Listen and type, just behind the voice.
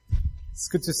It's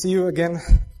good to see you again,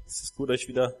 Es ist gut, euch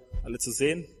wieder alle zu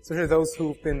sehen. especially those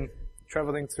who've been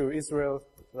traveling to Israel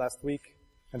last week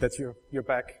and that you're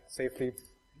back safely.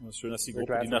 Es ist schön, dass die We're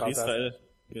Gruppe, glad die nach about that. Israel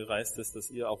gereist ist, dass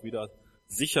ihr auch wieder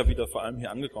sicher wieder vor allem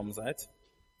hier angekommen seid.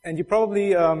 And you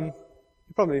probably have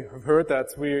heard that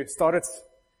we started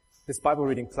this Bible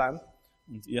reading plan.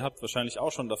 Und ihr habt wahrscheinlich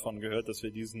auch schon davon gehört, dass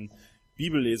wir diesen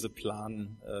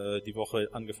Bibelleseplan die Woche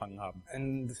angefangen haben.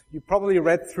 And you probably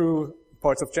read through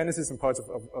parts of Genesis and parts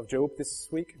of Job this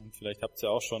week. Und vielleicht habt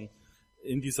ihr auch schon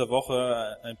in dieser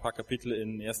Woche ein paar Kapitel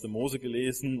in 1. Mose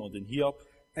gelesen und in Hiob.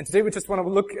 And today we just want to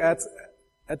look at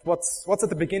what's at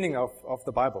the beginning of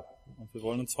the Bible. Und wir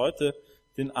wollen uns heute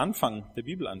den Anfang der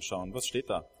Bibel anschauen. Was steht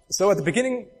da? So at the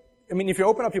beginning, if you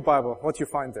open up your Bible, what do you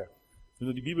find there? Wenn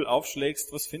du die Bibel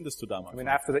aufschlägst, was findest du da mal?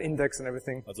 After the index and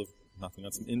everything, Also nach dem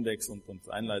ganzen Index und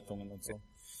Einleitungen und so.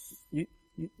 you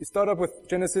start up with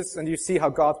Genesis and you see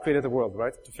how God created the world,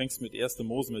 right? Du fängst mit 1.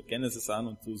 Mose, mit Genesis an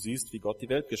und du siehst, wie Gott die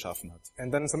Welt geschaffen hat.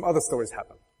 And then some other stories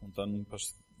happen. Und dann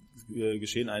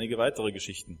geschehen einige weitere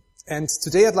Geschichten. And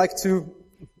today I'd like to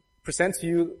present to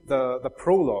you the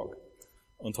prologue.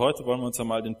 Und heute wollen wir uns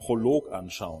einmal den Prolog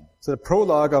anschauen. So the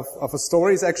prologue of a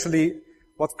story is actually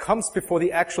what comes before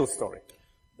the actual story.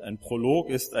 Ein Prolog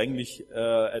ist eigentlich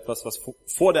etwas, was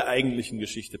vor der eigentlichen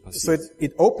Geschichte So passiert.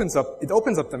 it opens up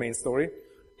the main story,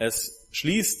 Es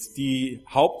schließt die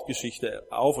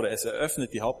Hauptgeschichte auf oder es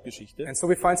eröffnet die Hauptgeschichte. and so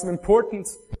we find some important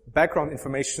background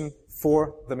information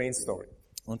for the main story.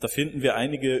 Und da finden wir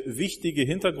einige wichtige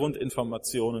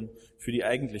Hintergrundinformationen für die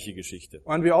eigentliche Geschichte.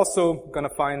 And we're also going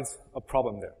to find a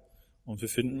problem there. Und wir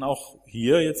finden auch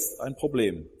hier jetzt ein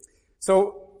Problem.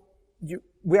 So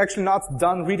we're actually not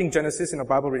done reading Genesis in our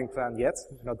Bible reading plan yet.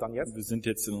 We're not done yet. Wir sind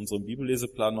jetzt in unserem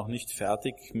Bibelleseplan noch nicht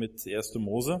fertig mit 1.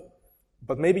 Mose.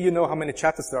 But maybe you know how many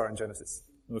chapters there are in Genesis.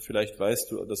 Nur vielleicht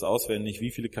weißt du das auswendig,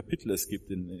 wie viele Kapitel es gibt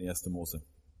in 1. Mose.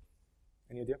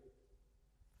 Any idea?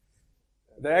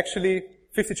 There are actually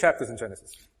 50 chapters in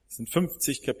Genesis. Es sind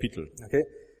 50 Kapitel. Okay?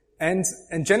 And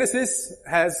Genesis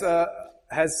has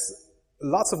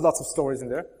lots of stories in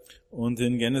there. Und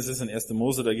in Genesis, in 1.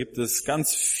 Mose, da gibt es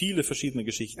ganz viele verschiedene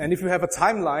Geschichten. And if you have a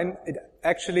timeline, it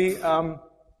actually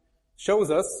shows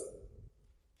us.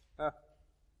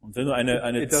 Und wenn du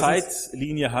eine It doesn't-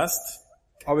 Zeitlinie hast,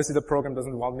 Obviously, the program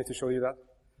doesn't want me to show you that.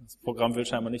 das Programm will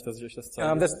scheinbar nicht, dass ich euch das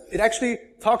zeige. It actually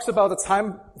talks about the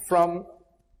time from.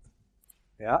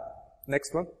 Yeah.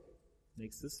 Next one.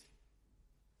 Nächstes.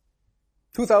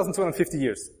 2,250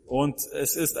 years. Und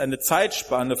es ist eine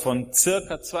Zeitspanne von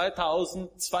circa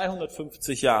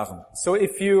 2250 Jahren. So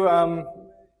if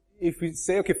we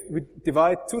say, okay, we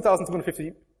divide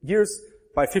 2,250 years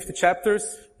by 50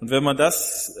 chapters, Und wenn man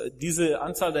diese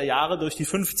Anzahl der Jahre durch die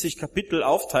 50 Kapitel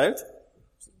aufteilt,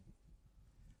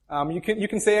 you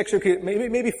can say actually, okay,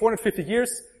 maybe 450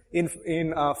 years in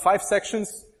 5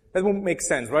 sections. That wouldn't make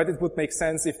sense, right? It would make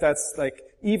sense if that's like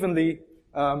evenly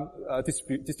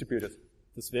distributed.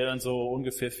 das wären so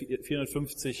ungefähr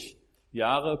 450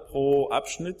 Jahre pro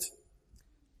Abschnitt,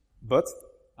 But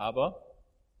aber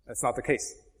that's not the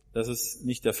case. das ist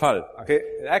nicht der Fall. Okay,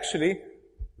 actually,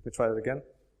 let me try that again.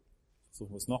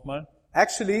 Versuchen wir es nochmal.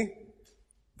 Actually,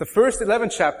 the first 11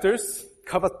 chapters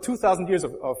cover 2,000 years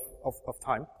of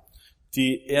time.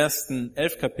 Die ersten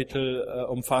 11 Kapitel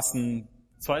umfassen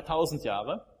 2000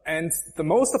 Jahre. And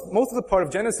most of the part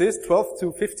of Genesis, 12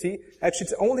 to 50,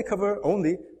 actually cover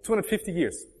only 250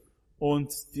 years.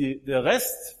 Und der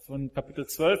Rest von Kapitel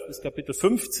 12 bis Kapitel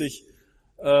 50,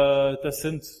 das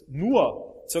sind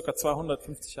nur circa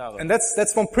 250 Jahre. And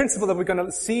that's one principle that we're going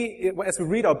to see as we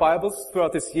read our Bibles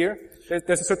throughout this year.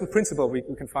 There's a certain principle we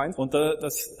can find. Und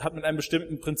das hat mit einem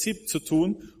bestimmten Prinzip zu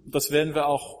tun. Und das werden wir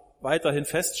auch weiterhin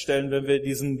feststellen, wenn wir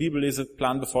diesen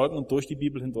Bibelleseplan befolgen und durch die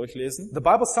Bibel hindurchlesen. The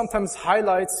Bible sometimes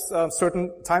highlights certain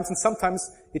times and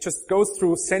sometimes it just goes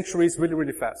through centuries really,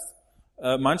 really fast.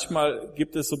 Manchmal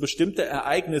gibt es so bestimmte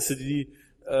Ereignisse, die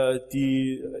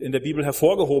in der Bibel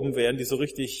hervorgehoben werden, die so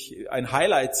richtig ein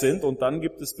Highlight sind. Und dann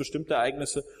gibt es bestimmte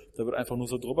Ereignisse, da wird einfach nur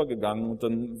so drüber gegangen und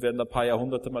dann werden ein paar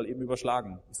Jahrhunderte mal eben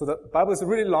überschlagen. So the Bible is a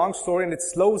really long story and it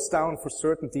slows down for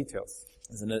certain details.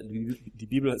 Also die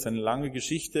Bibel ist eine lange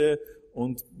Geschichte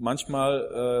und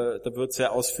manchmal da wird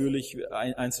sehr ausführlich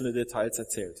einzelne Details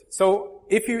erzählt. So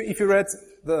if you read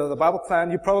the Bible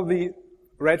plan, you probably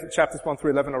read chapters 1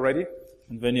 through 11 already.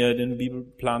 Und wenn ihr den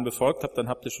Bibelplan befolgt habt, dann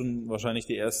habt ihr schon wahrscheinlich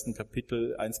die ersten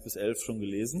Kapitel 1 bis 11 schon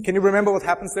gelesen. Can you remember what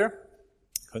happens there?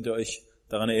 Könnt ihr euch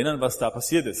daran erinnern, was da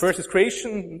passiert ist. First is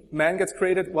creation, man gets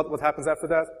created. What happens after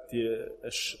that? Die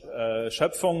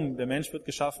Schöpfung, der Mensch wird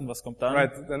geschaffen, was kommt dann?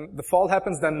 Right. Then the fall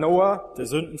happens. Then Noah. Der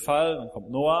Sündenfall, dann kommt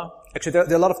Noah. Actually, there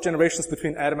are a lot of generations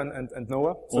between Adam and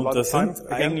Noah. So a lot Und das of time sind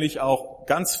again. eigentlich auch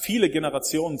ganz viele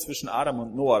Generationen zwischen Adam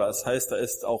und Noah. Das heißt, da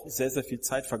ist auch sehr, sehr viel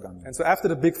Zeit vergangen. And so after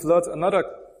the big flood, another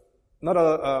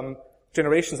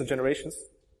generations and generations.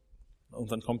 Und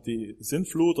dann kommt die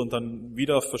Sintflut und dann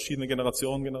wieder verschiedene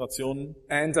Generationen.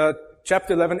 And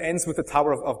chapter 11 ends with the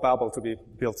Tower of Babel to be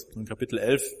built. Und Kapitel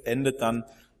 11 endet dann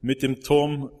mit dem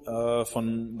Turm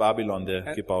von Babylon,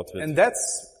 der gebaut wird. And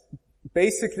that's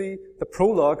basically the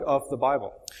prologue of the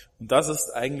Bible. Und das ist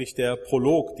eigentlich der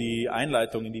Prolog, die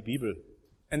Einleitung in die Bibel.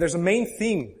 And there's a main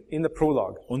theme in the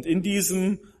prologue. Und in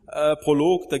diesem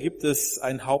Prolog, da gibt es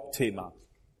ein Hauptthema.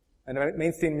 And the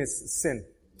main theme is sin.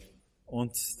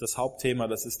 Und das Hauptthema,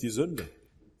 das ist die Sünde.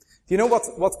 Do you know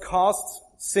what caused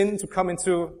sin to come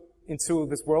into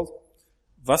this world?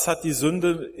 Was hat die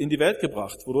Sünde in die Welt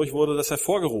gebracht? Wodurch wurde das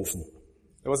hervorgerufen?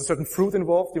 There was a certain fruit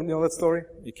involved. You know that story?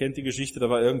 Ihr kennt die Geschichte, da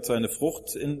war irgend so eine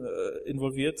Frucht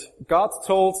involviert. God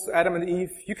told Adam and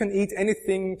Eve, you can eat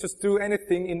anything, just do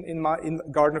anything in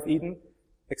the Garden of Eden,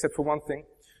 except for one thing.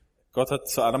 Gott hat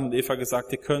zu Adam und Eva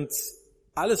gesagt, ihr könnt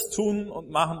alles tun und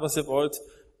machen, was ihr wollt,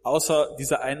 außer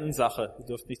dieser einen Sache. Ihr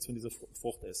dürft nichts von dieser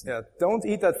Frucht essen. Yeah, don't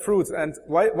eat that fruit. And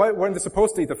why weren't they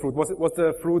supposed to eat the fruit? Was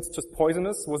the fruit just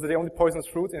poisonous? Was it the only poisonous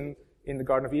fruit in the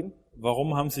Garden of Eden?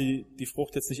 Warum haben sie die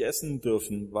Frucht jetzt nicht essen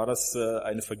dürfen? War das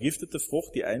eine vergiftete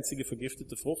Frucht, die einzige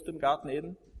vergiftete Frucht im Garten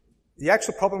Eden? The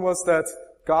actual problem was that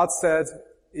God said,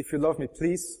 if you love me,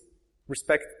 please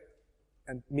respect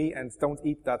me and don't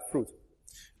eat that fruit.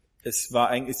 Es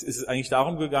ist eigentlich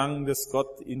darum gegangen, dass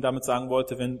Gott ihnen damit sagen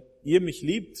wollte, wenn ihr mich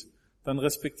liebt, dann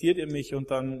respektiert ihr mich und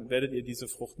dann werdet ihr diese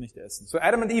Frucht nicht essen. So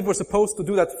Adam and Eve were supposed to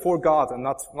do that for God and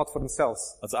not for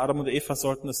themselves. Also Adam und Eva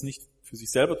sollten es nicht für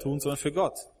sich selber tun, sondern für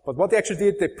Gott. But what they actually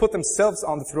did, they put themselves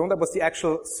on the throne. That was the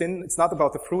actual sin. It's not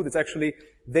about the fruit. It's actually,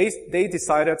 they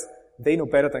decided they know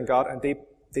better than God and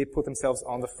they put themselves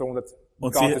on the throne that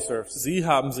Und God deserves. sie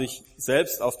haben sich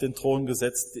selbst auf den Thron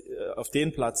gesetzt, auf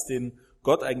den Platz, den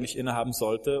Gott eigentlich innehaben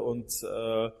sollte, und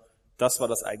das war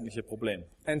das eigentliche Problem.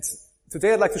 And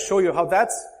today I'd like to show you how that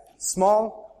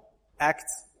small act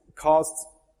caused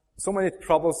so many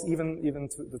troubles even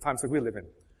to the times that we live in.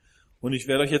 Und ich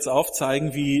werde euch jetzt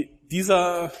aufzeigen, wie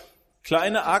dieser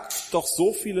kleine Akt doch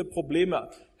so viele Probleme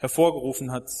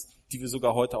hervorgerufen hat, die wir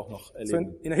sogar heute auch noch So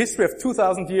erleben. in a history of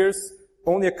 2000 years,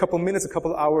 only a couple minutes, a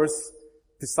couple hours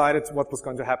decided what was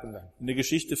going to happen then. In der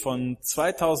Geschichte von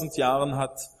 2000 Jahren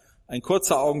hat ein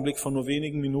kurzer Augenblick von nur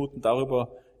wenigen Minuten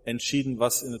darüber entschieden,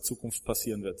 was in der Zukunft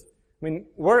passieren wird. I mean,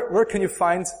 where can you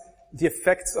find the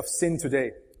effects of sin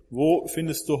today? Wo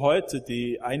findest du heute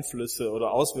die Einflüsse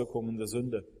oder Auswirkungen der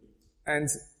Sünde? And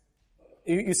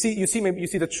you see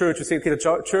the church. You say, okay,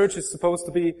 the church is supposed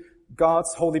to be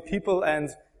God's holy people,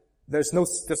 and there's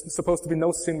supposed to be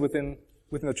no sin within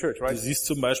the church, Du right? siehst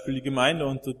zum Beispiel die Gemeinde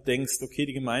und du denkst, okay,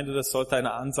 die Gemeinde, das sollte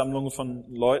eine Ansammlung von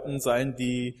Leuten sein,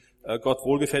 die Gott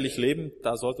wohlgefällig leben.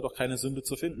 Da sollte doch keine Sünde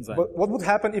zu finden sein. But what would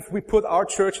happen if we put our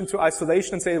church into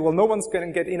isolation and say, well, no one's going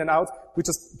to get in and out. We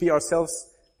just be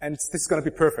ourselves, and this is going to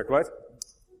be perfect, right?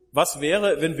 Was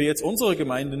wäre, wenn wir jetzt unsere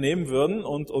Gemeinde nehmen würden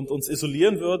und uns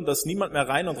isolieren würden, dass niemand mehr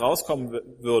rein und rauskommen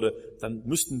würde? Dann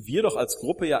müssten wir doch als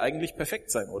Gruppe ja eigentlich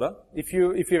perfekt sein, oder? If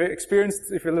you're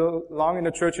a little long in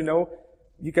the church,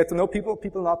 you get to know people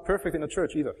are not perfect in the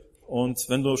church either. Und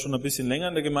wenn du schon ein bisschen länger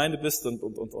in der Gemeinde bist und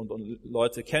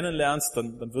Leute kennenlernst,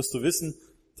 dann wirst du wissen,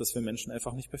 dass wir Menschen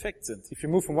einfach nicht perfekt sind. If you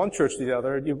move from one church to the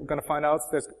other, you're going to find out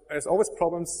there's always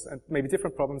problems and maybe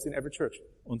different problems in every church.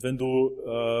 Und wenn du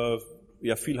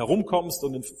viel herumkommst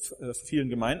und in vielen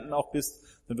Gemeinden auch bist,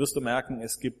 dann wirst du merken,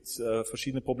 es gibt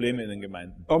verschiedene Probleme in den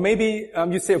Gemeinden. Or maybe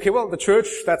you say, okay, well, the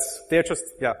church, they're just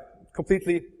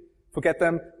completely forget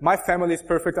them. My family is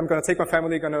perfect. I'm going to take my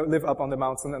family, going to live up on the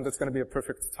mountain, and it's going to be a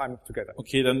perfect time together.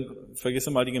 Okay, dann vergiss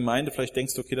mal die Gemeinde. Vielleicht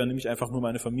denkst du, okay, dann nehme ich einfach nur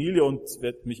meine Familie und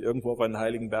werde mich irgendwo auf einen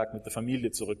heiligen Berg mit der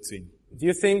Familie zurückziehen. Do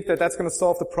you think that that's going to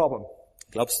solve the problem?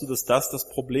 Glaubst du, dass das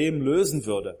Problem lösen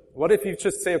würde? What if you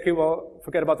just say, okay, well,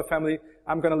 forget about the family.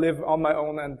 I'm going to live on my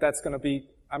own, and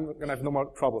I'm going to have no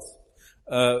more troubles.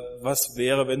 Was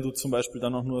wäre, wenn du zum Beispiel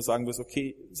dann auch nur sagen wirst,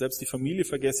 okay, selbst die Familie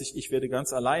vergesse ich werde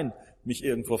ganz allein mich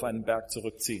irgendwo auf einen Berg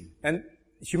zurückziehen. And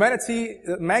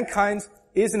mankind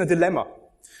is in a dilemma.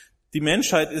 Die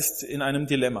Menschheit ist in einem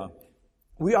Dilemma.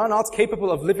 We are not capable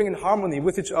of living in harmony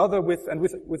with each other and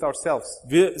with ourselves.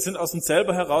 Wir sind aus uns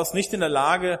selber heraus nicht in der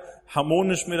Lage,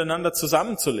 harmonisch miteinander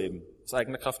zusammenzuleben. Aus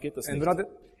eigener Kraft geht das And nicht. we're not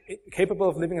capable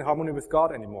of living in harmony with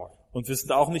God anymore. Und wir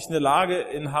sind auch nicht in der Lage,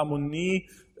 in Harmonie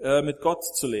mit Gott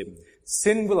zu leben.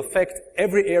 Sin will affect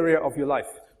every area of your life.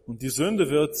 Und die Sünde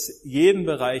wird jeden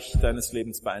Bereich deines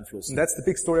Lebens And beeinflussen. that's the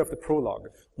big story of the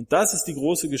prologue. Und das ist die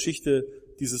große Geschichte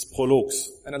dieses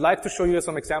Prologs. And I'd like to show you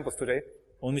some examples today.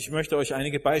 Und ich möchte euch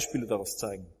einige Beispiele daraus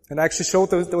zeigen. And I actually showed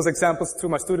those examples to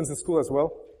my students in school as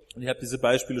well. Und ich habe diese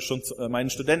Beispiele schon meinen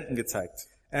Studenten gezeigt.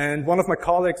 And one of my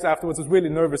colleagues afterwards was really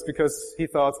nervous because he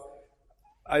thought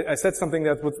I said something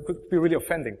that could be really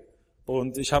offending.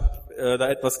 Und ich habe da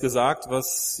etwas gesagt,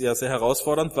 was ja sehr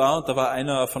herausfordernd war. Und da war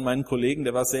einer von meinen Kollegen,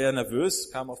 der war sehr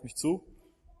nervös, kam auf mich zu.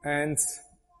 And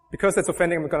because that's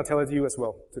offending, I'm going to tell it to you as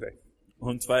well today.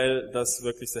 Und weil das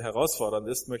wirklich sehr herausfordernd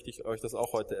ist, möchte ich euch das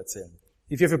auch heute erzählen.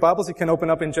 If you have your Bibles, you can open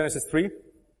up in Genesis 3.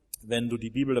 Wenn du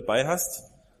die Bibel dabei hast,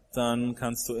 dann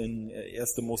kannst du in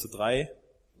 1. Mose 3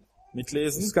 I'm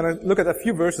mitlesen. just going to look at a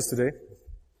few verses today.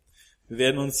 Wir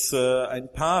werden uns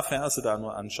ein paar Verse da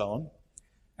nur anschauen.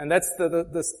 And that's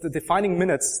the defining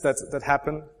minutes that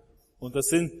happen. Und das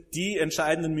sind die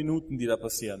entscheidenden Minuten, die da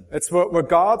passieren. It's where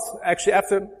God, actually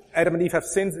after Adam and Eve have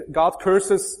sinned, God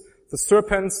curses the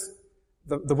serpent,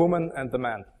 the woman and the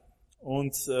man.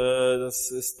 Und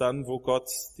das ist dann, wo Gott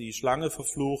die Schlange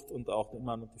verflucht und auch den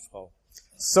Mann und die Frau.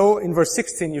 So in verse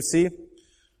 16 you see,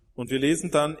 Und wir lesen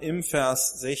dann im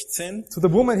Vers 16, to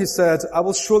the woman he said, I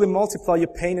will surely multiply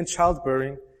your pain in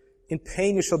childbearing. In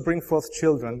pain you shall bring forth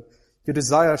children. Your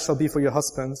desire shall be for your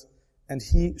husband, and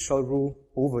he shall rule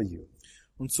over you.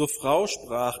 und zur Frau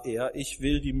sprach er, ich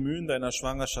will die Mühen deiner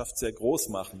Schwangerschaft sehr groß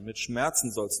machen. Mit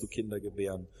Schmerzen sollst du Kinder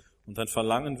gebären. Und dein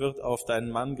Verlangen wird auf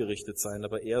deinen Mann gerichtet sein,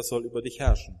 aber er soll über dich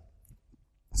herrschen.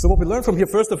 So what we learn from here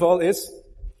first of all is,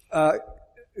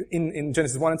 in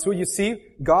Genesis 1 and 2 you see,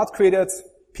 God created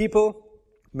people,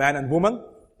 man and woman.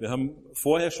 Wir haben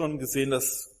vorher schon gesehen,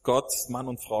 dass Gott Mann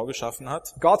und Frau geschaffen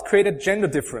hat. God created gender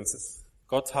differences.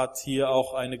 Gott hat hier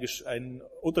auch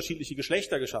unterschiedliche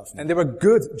Geschlechter geschaffen. And there were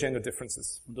good gender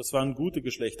differences. Und das waren gute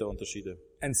Geschlechterunterschiede.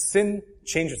 And sin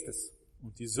changes this.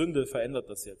 Und die Sünde verändert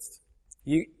das jetzt.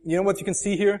 You know what you can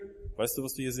see here? Weißt du,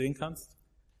 was du hier sehen kannst?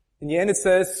 In the end it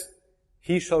says,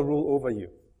 he shall rule over you.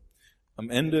 Am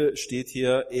Ende steht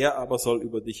hier, er aber soll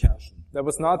über dich herrschen. That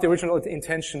was not the original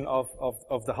intention of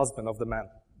the husband, of the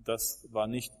man. Das war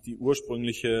nicht der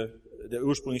ursprüngliche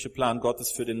Plan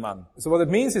Gottes für den Mann. So what it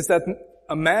means is that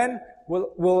a man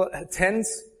will tend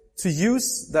to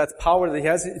use that power that he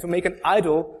has to make an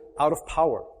idol out of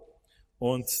power.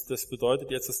 Und das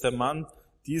bedeutet jetzt, dass der Mann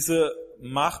diese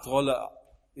Machtrolle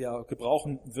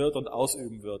gebrauchen wird und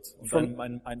ausüben wird. Und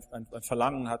ein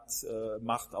Verlangen hat,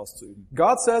 Macht auszuüben.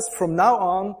 God says, from now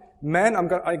on, men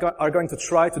are going to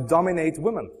try to dominate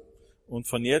women. Und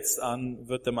von jetzt an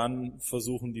wird der Mann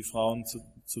versuchen, die Frauen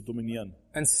zu dominieren.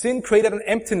 And sin created an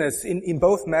emptiness in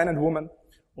both man and woman.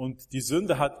 Und die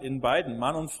Sünde hat in beiden,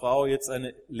 Mann und Frau, jetzt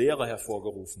eine Leere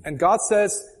hervorgerufen. And God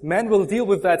says, man will deal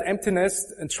with that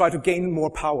emptiness and try to gain more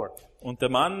power. Und der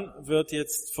Mann wird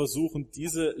jetzt versuchen,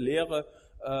 diese Leere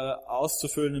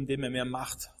auszufüllen, indem er mehr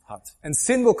Macht hat. And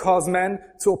sin will cause man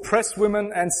to oppress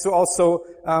women and to also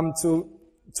to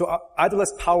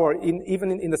idolize power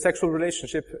even in the sexual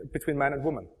relationship between man and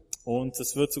woman. Und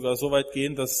es wird sogar so weit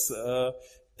gehen, dass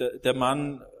der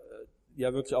Mann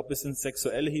ja wirklich auch bis ins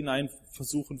Sexuelle hinein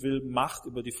versuchen will, Macht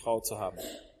über die Frau zu haben.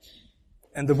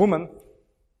 And the woman,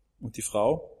 Und die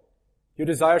Frau, your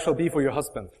desire shall be for your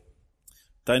husband.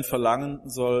 dein Verlangen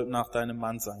soll nach deinem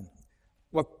Mann sein.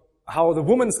 How the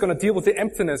woman is going to deal with the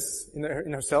emptiness in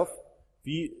herself.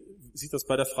 Wie sieht das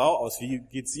bei der Frau aus? Wie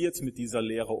geht sie jetzt mit dieser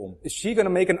Leere um? Is she going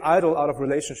to make an idol out of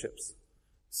relationships?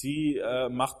 Sie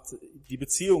macht die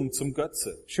Beziehung zum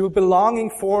Götze. She will be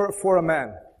longing for a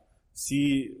man.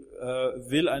 Sie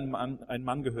will einem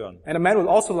Mann gehören. And a man will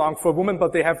also long for a woman,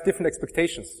 but they have different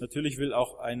expectations. Natürlich will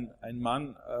auch ein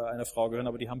Mann einer Frau gehören,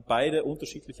 aber die haben beide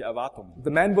unterschiedliche Erwartungen.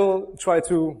 The man will try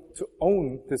to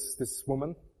own this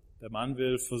woman. Der Mann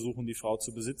will versuchen, die Frau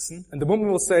zu besitzen. And the woman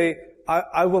will say,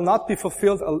 I will not be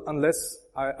fulfilled unless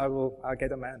I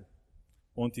get a man.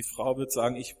 Und die Frau wird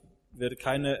sagen, ich werde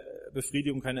keine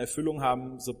Befriedigung, keine Erfüllung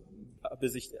haben,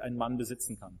 bis ich einen Mann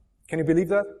besitzen kann. Can you believe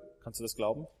that? Kannst du das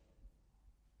glauben?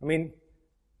 I mean,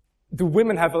 do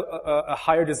women have a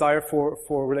higher desire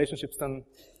for relationships than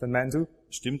men do?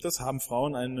 Stimmt das? Haben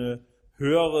Frauen ein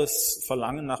höheres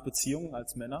Verlangen nach Beziehungen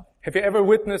als Männer? Have you ever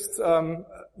witnessed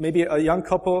maybe a young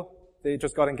couple, they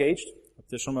just got engaged?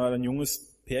 Habt ihr schon mal ein junges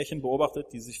Pärchen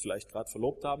beobachtet, die sich vielleicht gerade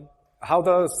verlobt haben? How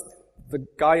does the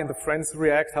guy and the friends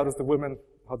react? How do the women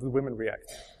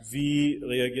react? Wie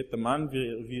reagiert der Mann?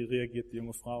 Wie reagiert die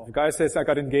junge Frau? The guy says, I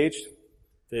got engaged.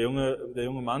 Der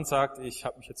junge Mann sagt, ich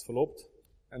habe mich jetzt verlobt.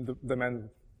 And the man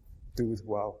Dude,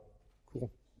 wow. Cool.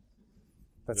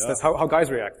 That's, Ja. that's how guys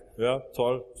react. Ja,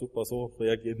 toll, super, so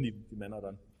reagieren die Männer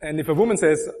dann. And if a woman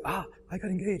says, I got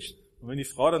engaged, Und wenn die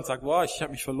Frau dann sagt, wow, ich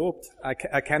habe mich verlobt, I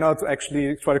cannot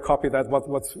actually try to copy that, what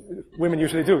women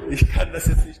usually do. ich kann das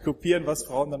jetzt nicht kopieren, was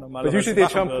Frauen dann But normalerweise usually they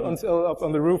machen jump würden. up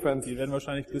on the roof and, Die werden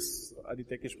wahrscheinlich bis an die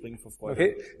Decke springen vor Freude.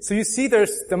 okay. So you see there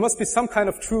must be some kind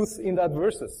of truth in that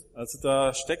verses. Also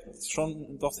da steckt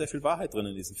schon doch sehr viel Wahrheit drin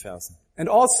in diesen Versen. And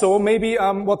also maybe,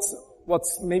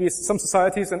 what's maybe some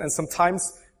societies and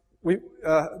sometimes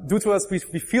due to us,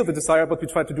 we feel the desire, but we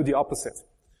try to do the opposite.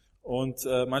 Und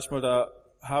manchmal da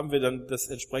haben wir dann das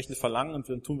entsprechende Verlangen und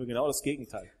dann tun wir genau das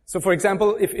Gegenteil. So for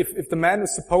example, if the man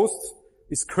is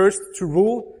cursed to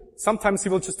rule, sometimes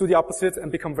he will just do the opposite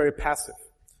and become very passive.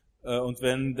 Und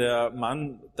wenn der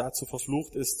Mann dazu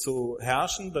verflucht ist zu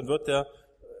herrschen, dann wird er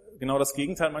genau das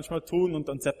Gegenteil manchmal tun und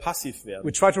dann sehr passiv werden.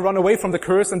 We try to run away from the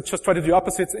curse and just try to do the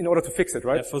opposite in order to fix it, Er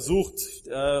right? versucht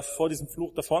vor diesem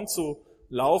Fluch davon zu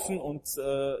laufen und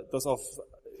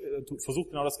versucht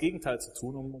genau das Gegenteil zu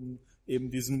tun, um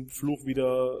eben diesem Fluch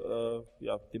wieder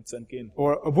dem zu entgehen.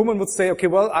 Or a woman would say, okay,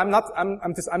 well,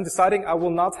 I'm deciding I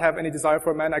will not have any desire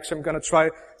for a man. Actually, I'm going to try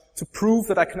to prove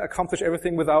that I can accomplish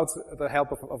everything without the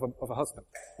help of a husband.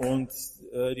 Und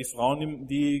die Frauen,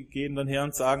 die gehen dann her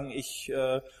und sagen, ich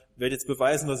werde jetzt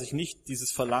beweisen, dass ich nicht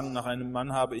dieses Verlangen nach einem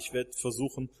Mann habe. Ich werde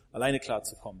versuchen, alleine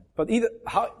klarzukommen. But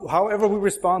however we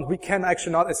respond, we can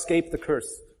actually not escape the curse.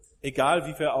 Egal,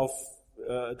 wie wir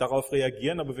darauf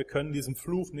reagieren, aber wir können diesem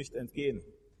Fluch nicht entgehen.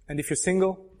 And if you're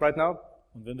single right now,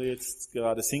 Und wenn du jetzt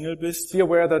gerade Single bist, be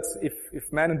aware that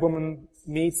if man and woman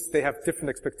meet, they have different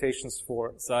expectations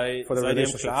for sei the dir im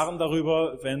relationships. Klaren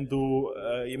darüber, wenn du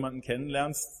jemanden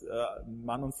kennenlernst,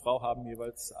 Mann und Frau haben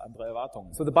jeweils andere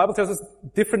Erwartungen. So the Bible tells us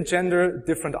different gender,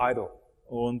 different idol.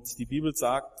 Und die Bibel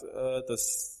sagt,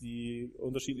 dass die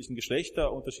unterschiedlichen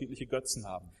Geschlechter unterschiedliche Götzen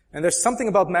haben. And there's something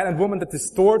about man and woman that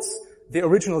distorts the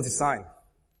original design.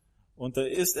 Und da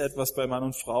ist etwas bei Mann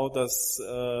und Frau, das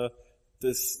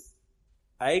das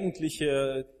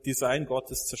eigentliche Design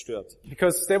Gottes zerstört.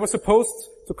 Because they were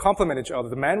supposed to complement each other.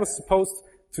 The man was supposed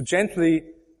to gently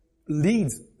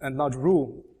lead and not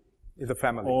rule in the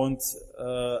family. Und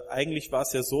eigentlich war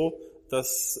es ja so,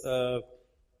 dass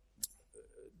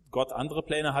Gott andere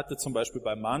Pläne hatte, zum Beispiel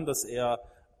beim Mann, dass er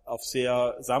auf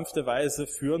sehr sanfte Weise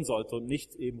führen sollte und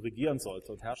nicht eben regieren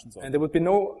sollte und herrschen sollte. And there would be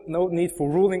no need for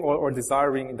ruling or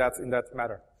desiring in that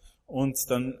matter. Und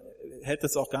dann hätte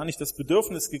es auch gar nicht das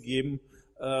Bedürfnis gegeben,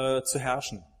 zu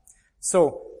herrschen.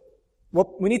 So,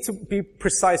 we need to be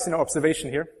precise in our observation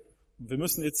here. Wir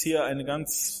müssen jetzt hier eine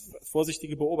ganz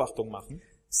vorsichtige Beobachtung machen.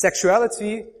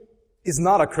 Sexuality is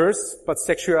not a curse, but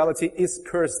sexuality is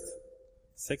cursed.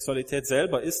 Sexualität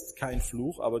selber ist kein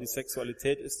Fluch, aber die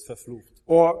Sexualität ist verflucht.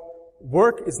 Or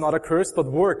work is not a curse, but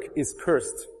work is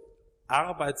cursed.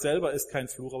 Arbeit selber ist kein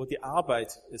Fluch, aber die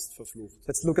Arbeit ist verflucht.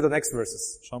 Let's look at the next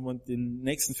verses. Schauen wir uns den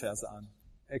nächsten Verse an.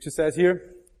 Actually says here,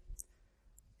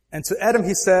 and to Adam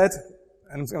he said,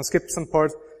 and I'm going to skip some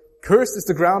part, cursed is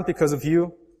the ground because of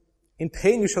you. In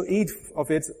pain you shall eat of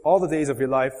it all the days of your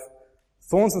life.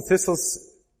 Thorns and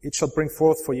thistles it shall bring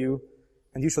forth for you,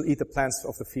 and you shall eat the plants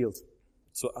of the field.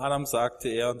 Zu Adam sagte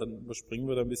er, und dann überspringen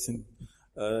wir da ein bisschen,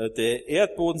 der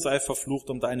Erdboden sei verflucht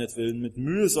um deinetwillen, mit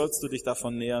Mühe sollst du dich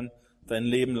davon nähern, dein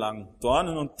Leben lang.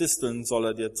 Dornen und Disteln soll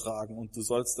er dir tragen, und du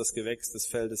sollst das Gewächs des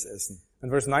Feldes essen. And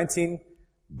verse 19,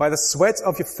 by the sweat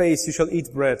of your face you shall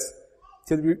eat bread,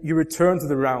 till you return to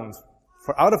the ground.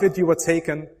 For out of it you were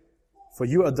taken, for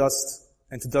you are dust,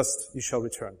 and to dust you shall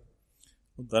return.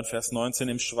 Und dann Vers 19,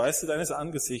 im Schweiße deines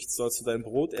Angesichts sollst du dein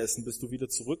Brot essen, bis du wieder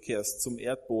zurückkehrst zum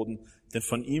Erdboden, denn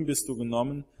von ihm bist du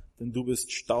genommen, denn du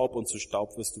bist Staub und zu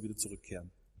Staub wirst du wieder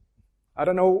zurückkehren. I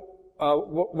don't know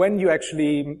when you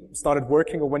actually started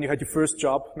working or when you had your first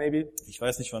job, maybe. Ich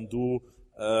weiß nicht, wann du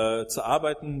zu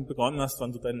arbeiten begonnen hast,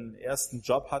 wann du deinen ersten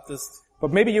Job hattest.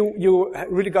 But maybe you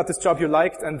really got this job you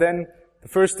liked and then the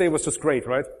first day was just great,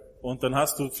 right? Und dann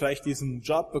hast du vielleicht diesen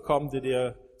Job bekommen, der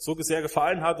dir so sehr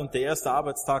gefallen hat und der erste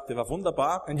Arbeitstag, der war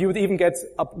wunderbar. And you would even get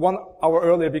up 1 hour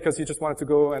earlier because you just wanted to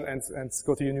go and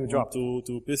go to your new job. Und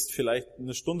du bist vielleicht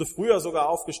eine Stunde früher sogar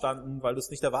aufgestanden, weil du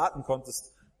es nicht erwarten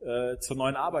konntest, zur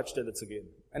neuen Arbeitsstelle zu gehen.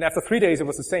 And after 3 days it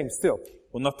was the same still.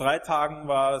 Und nach 3 Tagen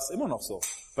war es immer noch so.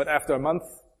 But after a month,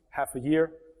 half a year,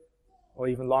 or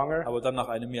even longer, Aber dann nach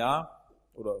einem Jahr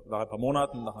oder nach ein paar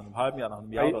Monaten, nach einem halben Jahr, nach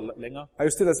einem Jahr oder länger, are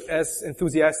you still as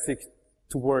enthusiastic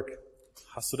to work?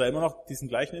 hast du da immer noch diesen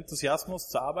gleichen Enthusiasmus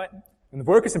zu arbeiten? And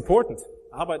work is important.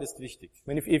 Arbeit ist wichtig.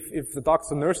 I mean, if the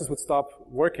doctors and nurses would stop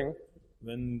working,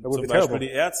 Wenn That would zum be Beispiel terrible.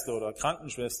 die Ärzte oder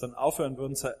Krankenschwestern aufhören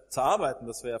würden zu arbeiten,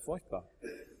 das wäre ja furchtbar.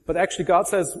 but actually God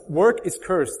says work is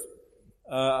cursed.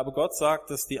 Aber Gott sagt,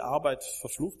 dass die Arbeit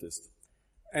verflucht ist.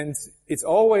 And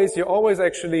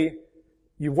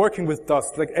you're working with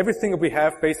dust. Like everything that we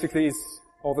have basically is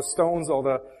all the stones, all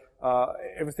the,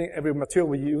 every material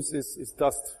we use is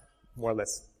dust, more or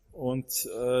less. Und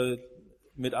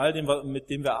mit all dem, mit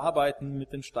dem wir arbeiten,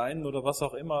 mit den Steinen oder was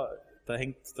auch immer, da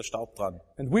hängt der Staub dran.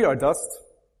 And we are dust,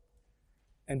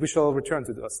 and we shall return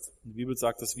to dust. Die Bibel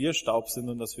sagt, dass wir Staub sind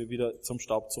und dass wir wieder zum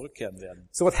Staub zurückkehren werden.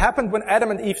 So what happened when Adam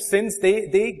and Eve sinned,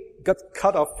 they got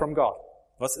cut off from God.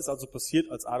 Was ist also passiert,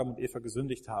 als Adam und Eva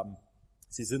gesündigt haben?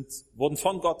 Sie wurden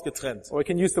von Gott getrennt. Or we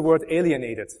can use the word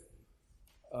alienated.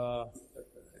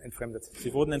 Entfremdet.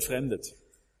 Sie wurden entfremdet.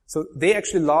 So they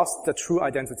actually lost their true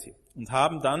identity. Und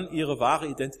haben dann ihre wahre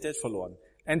Identität verloren.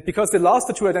 And because they lost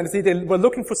the true identity, they were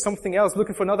looking for something else,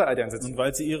 looking for another identity. Und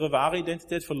weil sie ihre wahre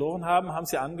Identität verloren haben, haben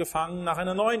sie angefangen, nach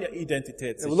einer neuen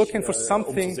Identität They were looking for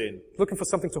umzusehen.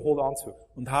 something to hold on to.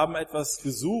 Und haben etwas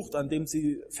gesucht, an dem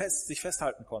sie sich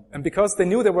festhalten konnten. And because they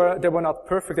knew they were not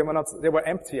perfect, they were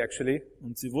empty actually.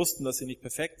 Und sie wussten, dass sie nicht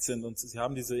perfekt sind und sie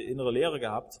haben diese innere Leere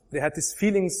gehabt. They had these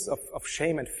feelings of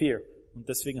shame and fear. Und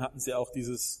deswegen hatten sie auch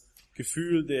dieses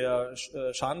Gefühl der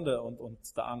Schande und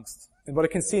der Angst. And what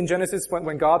you can see in Genesis,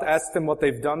 when God asks them what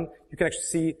they've done, you can actually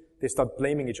see they start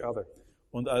blaming each other.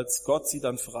 Und als Gott sie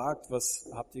dann fragt, was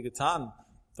habt ihr getan,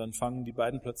 dann fangen die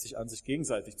beiden plötzlich an, sich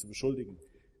gegenseitig zu beschuldigen.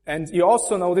 And you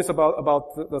also know this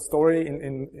about the story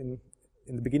in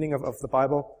the beginning of the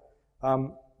Bible.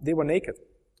 They were naked.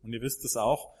 Und ihr wisst es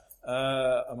auch,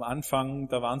 am Anfang,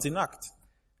 da waren sie nackt.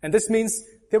 And this means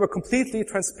they were completely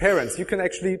transparent. You can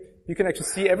actually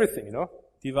see everything, you know?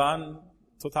 Die waren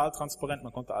total transparent,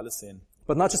 man konnte alles sehen.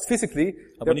 But not just physically,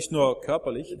 Aber nicht nur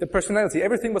körperlich. the personality,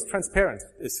 everything was transparent.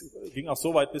 Es ging auch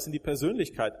so weit bis in die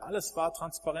Persönlichkeit. Alles war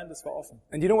transparent, es war offen.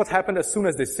 And you know what happened as soon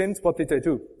as they sinned? What did they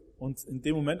do? Und in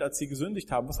dem Moment, als sie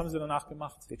gesündigt haben, was haben sie danach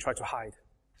gemacht? They tried to hide.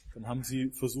 Dann haben sie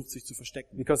versucht, sich zu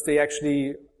verstecken. Because they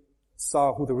actually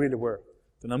saw who they really were.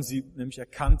 Dann haben sie nämlich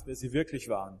erkannt, wer sie wirklich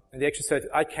waren. And they actually said,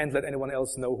 I can't let anyone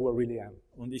else know who I really am.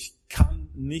 Und ich kann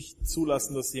nicht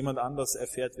zulassen, dass jemand anders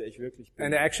erfährt, wer ich wirklich bin.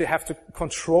 And I actually have to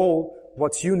control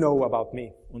what you know about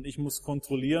me. Und ich muss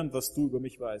kontrollieren, was du über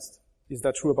mich weißt. Is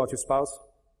that true about your spouse?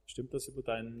 Stimmt das über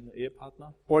deinen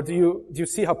Ehepartner? Or do you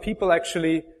see how people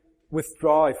actually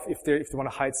withdraw if they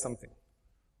want to hide something?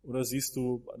 Oder siehst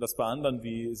du das bei anderen,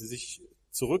 wie sie sich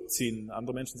zurückziehen,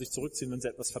 andere Menschen sich zurückziehen, wenn sie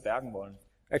etwas verbergen wollen?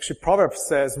 Actually, Proverbs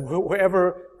says,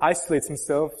 whoever isolates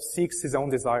himself seeks his own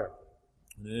desire.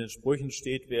 Und in den Sprüchen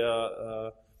steht,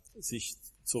 wer sich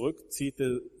zurückzieht,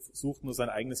 der sucht nur sein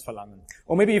eigenes Verlangen.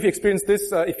 Or maybe if you experience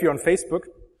this, if you're on Facebook.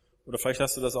 Oder vielleicht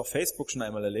hast du das auf Facebook schon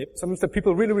einmal erlebt. Sometimes there are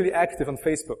people really active on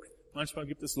Facebook. Manchmal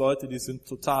gibt es Leute, die sind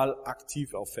total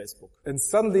aktiv auf Facebook. And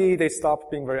suddenly they stop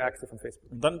being very active on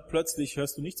Facebook. Und dann plötzlich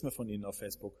hörst du nichts mehr von ihnen auf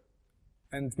Facebook.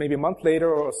 And maybe a month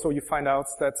later or so you find out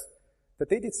that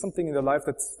they did something in their life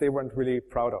that they weren't really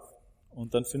proud of.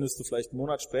 Und dann findest du vielleicht einen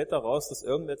Monat später raus, dass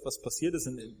irgendetwas passiert ist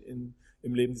im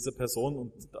Leben dieser Person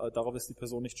und darauf ist die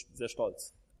Person nicht sehr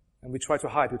stolz. And we try to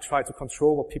hide, we try to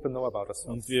control what people know about us.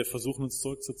 Und wir versuchen uns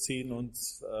zurückzuziehen und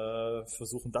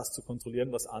versuchen das zu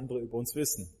kontrollieren, was andere über uns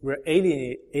wissen. We're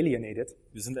alienated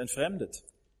Wir sind entfremdet.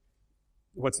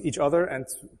 towards each other and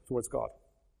towards God.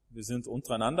 Wir sind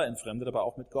untereinander entfremdet, aber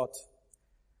auch mit Gott.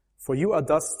 For you are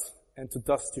dust, and to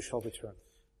dust you shall return.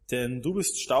 Denn du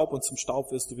bist Staub und zum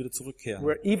Staub wirst du wieder zurückkehren.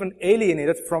 We're even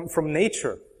alienated from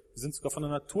nature. Wir sind sogar von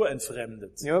der Natur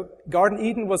entfremdet. You know, Garden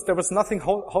Eden there was nothing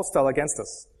hostile against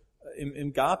us.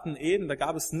 Im Garten Eden, da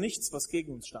gab es nichts, was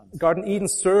gegen uns stand. Garden Eden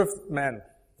served man.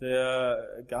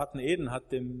 Der Garten Eden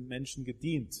hat dem Menschen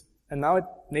gedient. And now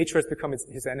nature has become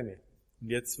his enemy. Und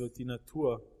jetzt wird die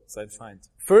Natur sein Feind.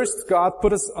 First, God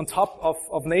put us on top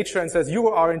of nature and says, you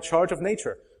are in charge of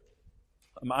nature.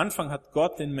 Am Anfang hat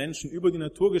Gott den Menschen über die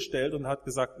Natur gestellt und hat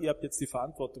gesagt, ihr habt jetzt die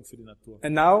Verantwortung für die Natur.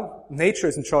 And now nature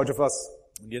is in charge of us.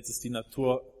 Und jetzt ist die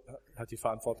Natur, hat die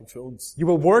Verantwortung für uns. You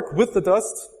will work with the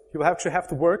dust. You will actually have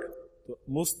to work. Du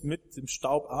musst mit dem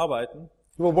Staub arbeiten.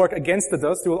 You will work against the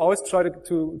dust. You will always try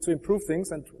to improve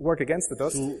things and work against the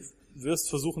dust. Du wirst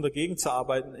versuchen, dagegen zu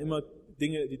arbeiten, immer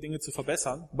die Dinge zu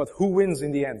verbessern. But who wins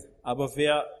in the end? Aber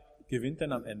wer gewinnt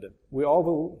denn am Ende? We all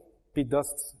will be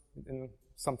dust in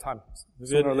some time. Wir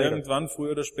Sooner or werden later. irgendwann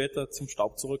früher oder später zum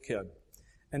Staub zurückkehren.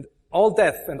 And all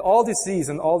death and all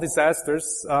disease and all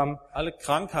disasters, Alle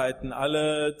Krankheiten,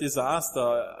 alle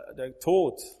Desaster, der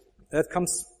Tod, that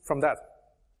comes from that.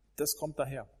 das kommt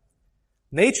daher.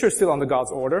 Nature is still under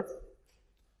God's order.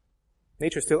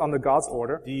 Nature is still under God's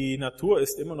order. Die Natur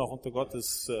ist immer noch unter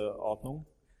Gottes Ordnung,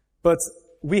 But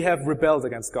we have rebelled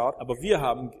against God. aber wir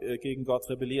haben gegen Gott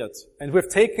rebelliert. And we've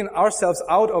taken ourselves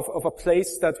out of a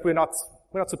place that we're not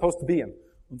we're not supposed to be in.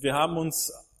 Und wir haben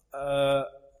uns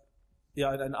in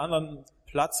einen anderen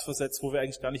Platz versetzt, wo wir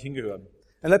eigentlich gar nicht hingehören.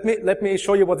 And let me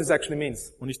show you what this actually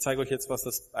means. Und ich zeige euch jetzt, was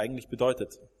das eigentlich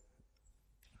bedeutet.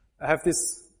 I have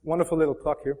this wonderful little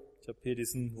clock here, Ich habe hier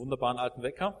diesen wunderbaren alten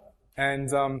Wecker.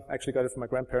 and actually got it from my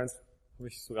grandparents, Habe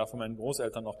ich sogar von meinen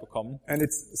Großeltern noch bekommen. and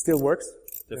it still works.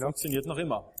 Der funktioniert noch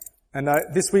immer. And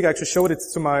this week I actually showed it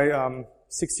to my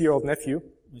 6-year-old nephew,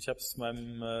 Und ich habe es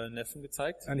meinem Neffen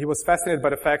gezeigt. and he was fascinated by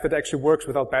the fact that it actually works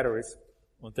without batteries.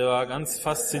 Und der war ganz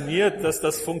fasziniert, dass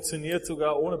das funktioniert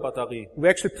sogar ohne Batterie. We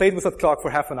actually played with that clock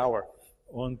for half an hour.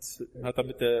 Und hat dann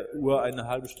mit der Uhr eine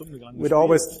halbe Stunde lang We'd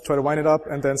always try to wind it up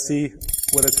and then see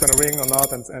whether it's going to ring or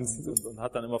not, und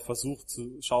hat dann immer versucht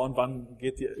zu schauen, wann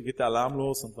geht der Alarm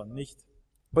los und wann nicht.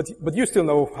 but you still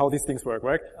know how these things work,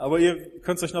 right? Aber ihr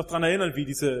könnt euch noch dran erinnern, wie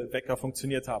diese Wecker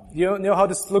funktioniert haben. You know how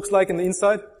this looks like in the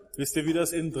inside? Wisst ihr, wie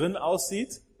das innen drin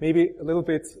aussieht? Maybe a little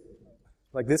bit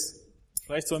like this.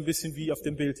 Vielleicht so ein bisschen wie auf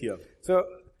dem Bild hier. So,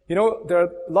 you know, there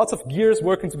are lots of gears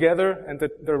working together and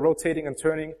they're rotating and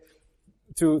turning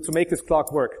to make this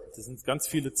clock work. Das sind ganz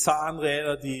viele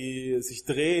Zahnräder, die sich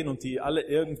drehen und die alle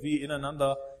irgendwie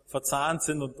ineinander verzahnt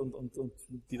sind und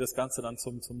die das Ganze dann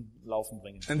zum Laufen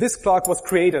bringen. And this clock was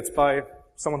created by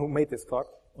someone who made this clock.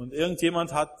 Und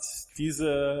irgendjemand hat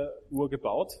diese Uhr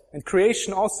gebaut And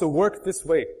creation also worked this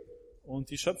way. und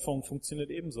die Schöpfung funktioniert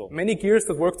ebenso. Many gears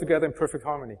that work together in perfect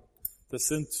harmony. Das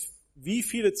sind wie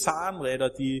viele Zahnräder,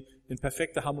 die in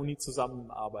perfekter Harmonie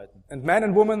zusammenarbeiten. And man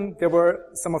and woman, there were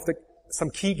some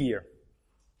key gear.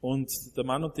 Und der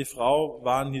Mann und die Frau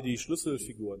waren hier die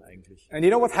Schlüsselfiguren eigentlich. And you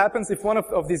know what happens if one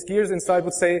of these gears inside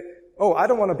would say, oh, I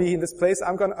don't want to be in this place,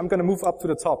 I'm gonna move up to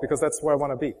the top because that's where I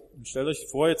want to be. Und stellt euch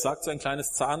vor, jetzt sagt so ein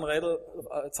kleines Zahnradl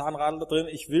da drin,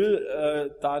 ich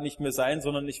will da nicht mehr sein,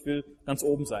 sondern ich will ganz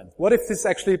oben sein. What if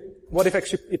actually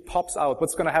it pops out?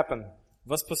 What's gonna happen?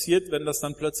 Was passiert, wenn das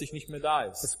dann plötzlich nicht mehr da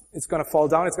ist? It's gonna fall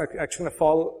down, it's actually gonna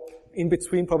fall in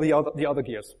between probably the other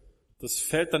gears. Das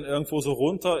fällt dann irgendwo so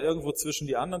runter, irgendwo zwischen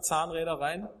die anderen Zahnräder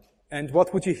rein. And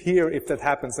what would you hear if that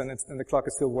happens and the clock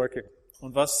is still working?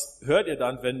 Und was hört ihr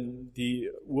dann, wenn die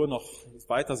Uhr noch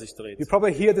weiter sich dreht? You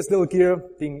probably hear this little gear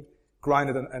being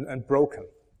grinded and broken.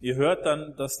 Ihr hört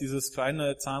dann, dass dieses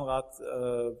kleine Zahnrad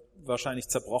wahrscheinlich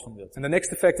zerbrochen wird. And the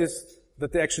next effect is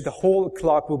that the whole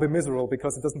clock will be miserable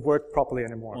because it doesn't work properly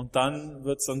anymore. Und dann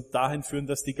wird es dann dahin führen,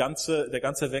 dass der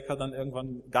ganze Wecker dann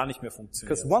irgendwann gar nicht mehr funktioniert.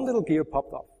 Because one little gear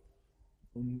popped up.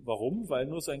 Und warum? Weil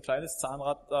nur so ein kleines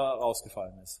Zahnrad da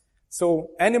rausgefallen ist. So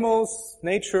animals,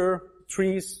 nature,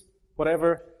 trees,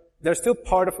 whatever, they're still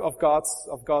part of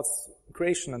God's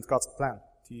creation and God's plan.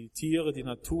 Die Tiere, die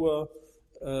Natur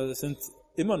sind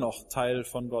immer noch Teil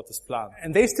von Gottes Plan.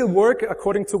 And they still work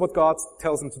according to what God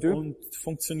tells them to do. Und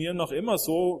funktionieren noch immer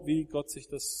so, wie Gott sich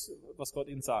was Gott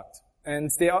ihnen sagt.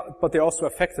 But they're also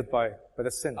affected by the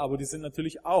sin. Aber die sind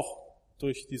natürlich auch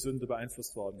durch die Sünde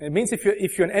beeinflusst worden. It means if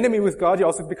you're an enemy with God, you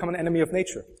also become an enemy of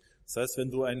nature. Das heißt,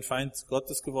 wenn du ein Feind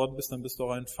Gottes geworden bist, dann bist du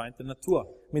auch ein Feind der Natur.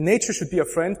 I mean, nature should be a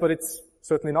friend, but it's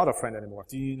certainly not a friend anymore.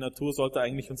 Die Natur sollte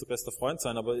eigentlich unser bester Freund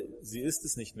sein, aber sie ist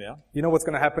es nicht mehr. You know what's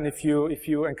going to happen if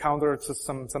you encounter just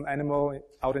some animal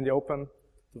out in the open?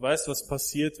 Du weißt, was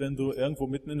passiert, wenn du irgendwo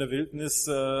mitten in der Wildnis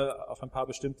auf ein paar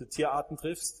bestimmte Tierarten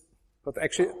triffst. But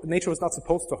actually, nature was not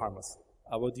supposed to harm us.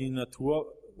 Aber die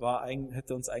Natur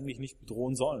hätte uns eigentlich nicht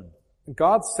bedrohen sollen. And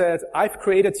God said, I've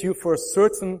created you for a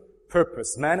certain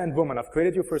purpose. Man and woman, I've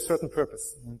created you for a certain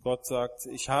purpose. Und Gott sagt,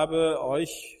 ich habe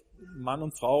euch, Mann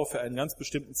und Frau, für einen ganz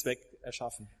bestimmten Zweck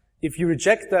erschaffen. If you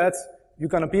reject that, you're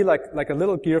going to be like a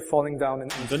little gear falling down in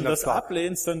Wenn the du das clock.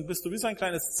 ablehnst, dann bist du wie so ein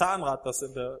kleines Zahnrad, das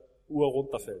in der Uhr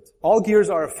runterfällt. All gears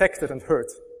are affected and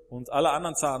hurt. Und alle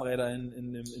anderen Zahnräder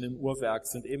in dem Uhrwerk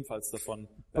sind ebenfalls davon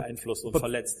beeinflusst und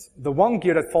verletzt. The one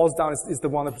gear that falls down is the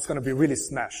one that's going to be really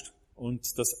smashed.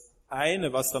 Und das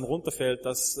eine, was dann runterfällt,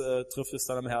 das trifft es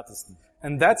dann am härtesten.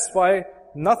 And that's why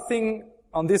nothing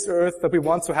on this earth that we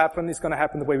want to happen is going to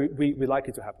happen the way we like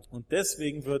it to happen. Und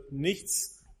deswegen wird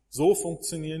nichts so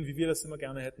funktionieren, wie wir das immer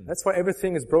gerne hätten. That's why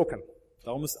everything is broken.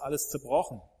 Darum ist alles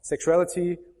zerbrochen.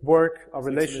 Sexuality, work, our Sexualität,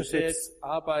 relationships,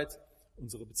 Arbeit,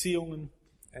 unsere Beziehungen.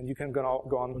 and you can go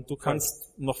on. Und du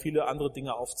kannst noch viele andere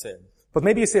Dinge aufzählen. But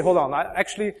maybe you say, hold on, I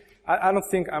don't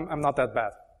think I'm not that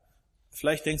bad.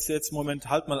 Vielleicht denkst du jetzt, Moment,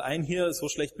 halt mal ein hier, so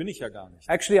schlecht bin ich ja gar nicht.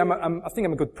 Actually, I think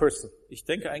I'm a good person. Ich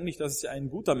denke eigentlich, dass ich ein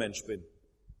guter Mensch bin.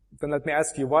 Then let me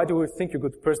ask you, why do you think you're a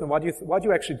good person? Why do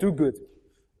you actually do good?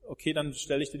 Okay, dann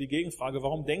stelle ich dir die Gegenfrage,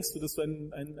 warum denkst du, dass du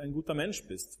ein guter Mensch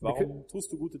bist? Warum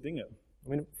tust du gute Dinge? I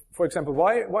mean, for example,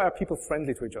 why are people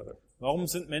friendly to each other? Warum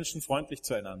sind Menschen freundlich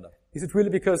zueinander? Is it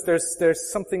really because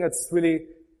there's something that's really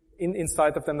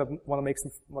inside of them that wants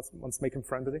to make them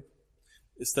friendly?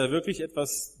 Ist da wirklich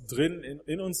etwas drin,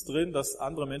 in uns drin, das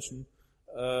andere Menschen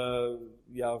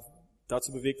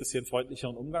dazu bewegt, dass sie einen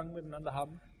freundlicheren Umgang miteinander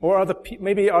haben? Or are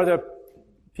there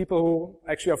people who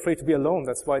actually are afraid to be alone?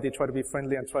 That's why they try to be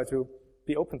friendly and try to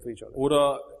be open to each other.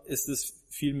 Oder ist es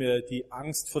vielmehr die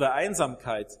Angst vor der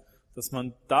Einsamkeit, dass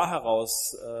man da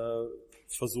heraus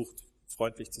versucht,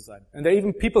 freundlich zu sein? And there are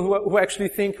even people who actually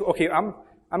think, okay, I'm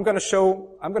going to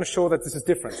show that this is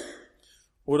different.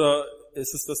 Oder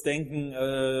ist es das Denken,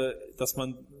 dass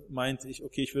man meint, ich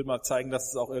will mal zeigen, dass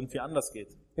es auch irgendwie anders geht?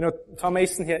 You know, Tom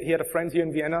Mason, he had a friend here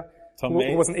in Vienna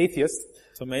who was an atheist.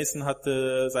 Tom Mason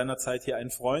hatte seinerzeit hier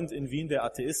einen Freund in Wien, der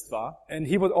Atheist war. And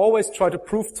he would always try to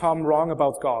prove Tom wrong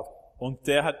about God. Und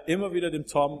der hat immer wieder dem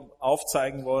Tom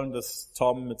aufzeigen wollen, dass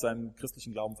Tom mit seinem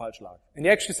christlichen Glauben falsch lag. And he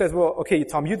actually says, well, okay,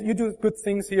 Tom, you do good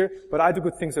things here, but I do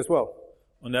good things as well.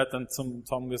 Und er hat dann zum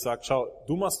Tom gesagt, schau,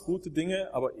 du machst gute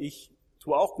Dinge, aber ich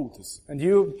tue auch Gutes. And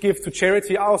you give to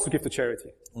charity, I also give to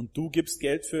charity. Und du gibst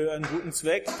Geld für einen guten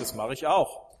Zweck, das mache ich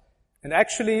auch. And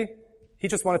actually, he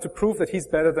just wanted to prove that he's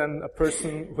better than a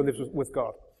person who lives with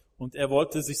God. Und er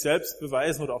wollte sich selbst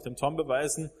beweisen oder auch dem Tom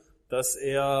beweisen, dass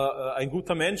er ein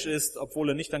guter Mensch ist, obwohl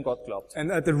er nicht an Gott glaubt.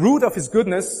 And at the root of his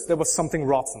goodness, there was something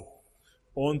rotten.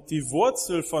 Und die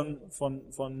Wurzel von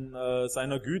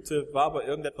seiner Güte war aber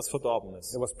irgendetwas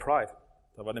Verdorbenes. There was pride.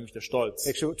 Da war nämlich der Stolz. He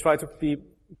actually tried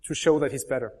to show that he's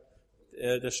better.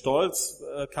 Der Stolz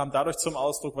kam dadurch zum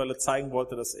Ausdruck, weil er zeigen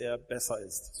wollte, dass er besser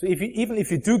ist. So even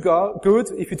if you do good,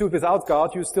 if you do it without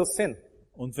God, you still sin.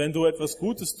 Und wenn du etwas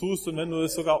Gutes tust und wenn du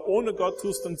es sogar ohne Gott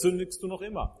tust, dann sündigst du noch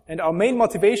immer. And our main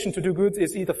motivation to do good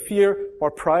is either fear or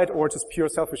pride or just pure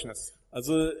selfishness.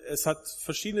 Also es hat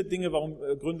verschiedene Gründe,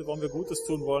 warum wir Gutes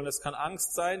tun wollen. Es kann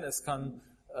Angst sein, es kann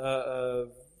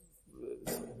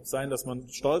sein, dass man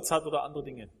Stolz hat oder andere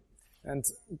Dinge. And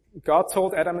God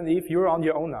told Adam and Eve, you're on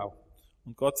your own now.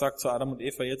 Und Gott sagt zu Adam und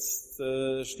Eva, jetzt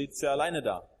steht sie alleine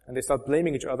da. And they start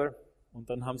blaming each other. Und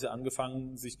dann haben sie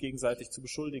angefangen, sich gegenseitig zu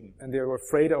beschuldigen. And they were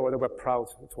afraid or they were proud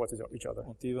towards each other.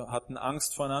 Und die hatten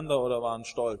Angst voreinander oder waren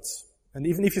stolz. And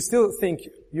even if you still think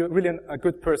you're really a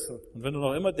good person, Und wenn du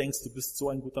noch immer denkst, du bist so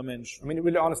ein guter Mensch, I mean,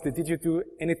 really honestly, did you do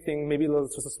anything, maybe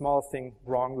just a small thing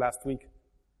wrong last week?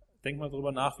 denk mal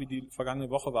drüber nach, wie die vergangene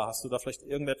Woche war. Hast du da vielleicht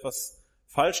irgendetwas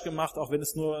falsch gemacht, auch wenn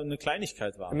es nur eine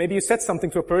Kleinigkeit war? And maybe you said something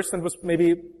to a person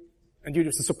and you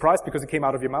were surprised because it came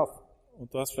out of your mouth.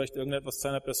 Und du hast vielleicht irgendetwas zu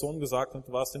einer Person gesagt und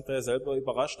du warst hinterher selber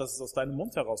überrascht, dass es aus deinem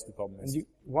Mund herausgekommen And ist. you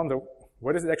wonder,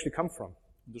 where does it actually come from?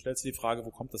 Und du stellst dir die Frage, wo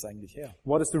kommt das eigentlich her?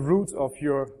 What is the root of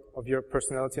your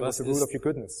personality and what's the root ist of your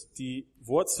goodness? die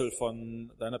Wurzel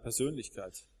von deiner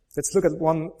Persönlichkeit? Let's look at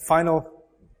one final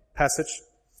passage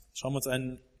Schauen wir uns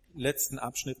einen letzten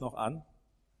Abschnitt noch an,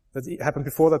 that happened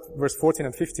before that, verse 14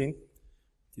 and 15.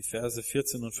 die Verse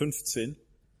 14 und 15.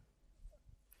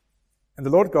 And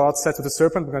the Lord God said to the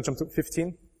serpent, we're going to jump to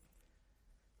 15,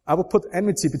 I will put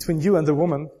enmity between you and the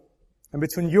woman, and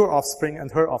between your offspring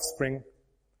and her offspring.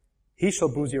 He shall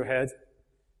bruise your head,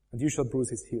 and you shall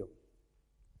bruise his heel.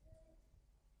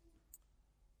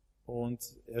 Und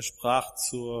er sprach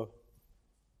zur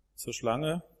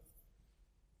Schlange,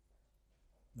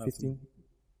 15.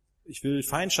 ich will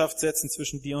Feindschaft setzen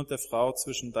zwischen dir und der Frau,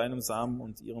 zwischen deinem Samen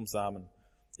und ihrem Samen.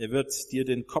 Er wird dir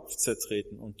den Kopf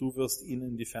zertreten und du wirst ihn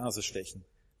in die Ferse stechen.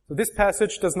 So this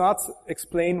passage does not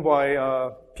explain why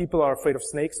people are afraid of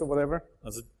snakes or whatever.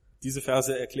 Also diese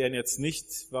Verse erklären jetzt nicht,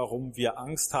 warum wir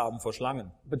Angst haben vor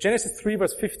Schlangen. But Genesis 3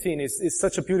 verse 15 is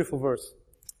such a beautiful verse.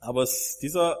 Aber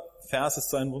dieser Vers ist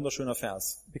so ein wunderschöner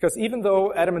Vers. Because even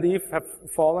though Adam and Eve have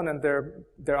fallen and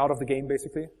they're out of the game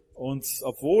basically, Und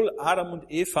obwohl Adam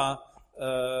und Eva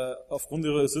aufgrund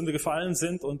ihrer Sünde gefallen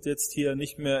sind und jetzt hier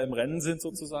nicht mehr im Rennen sind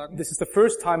sozusagen, this is the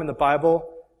first time in the Bible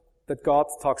that God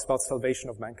talks about salvation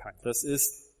of mankind. das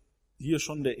ist hier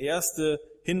schon der erste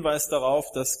Hinweis darauf,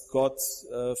 dass Gott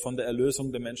von der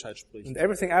Erlösung der Menschheit spricht. And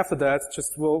everything after that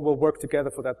just will work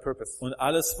together for that purpose. Und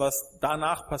alles, was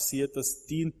danach passiert, das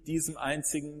dient diesem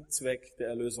einzigen Zweck der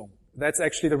Erlösung. That's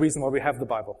actually the reason why we have the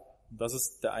Bible. Und das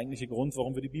ist der eigentliche Grund,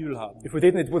 warum wir die Bibel haben. If we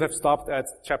didn't, it would have stopped at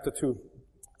chapter 2.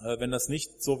 Wenn das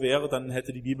nicht so wäre, dann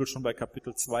hätte die Bibel schon bei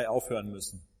Kapitel 2 aufhören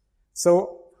müssen.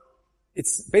 So,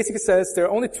 it's basically says there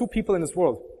are only two people in this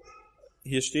world.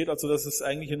 Hier steht also, dass es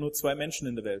eigentlich nur zwei Menschen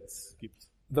in der Welt gibt.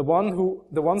 The ones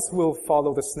who will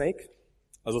follow the snake,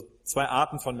 Also zwei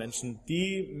Arten von Menschen.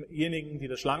 Diejenigen, die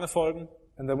der Schlange folgen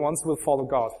and the ones who will follow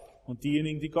God. und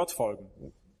diejenigen, die Gott folgen.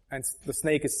 And the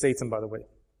snake is Satan, by the way.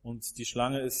 Und die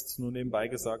Schlange ist nur nebenbei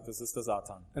gesagt, das ist der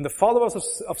Satan. And the followers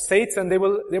of Satan, they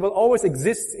will always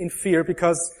exist in fear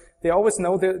because they always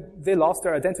know they lost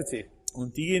their identity.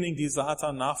 Und diejenigen, die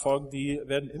Satan nachfolgen, die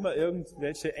werden immer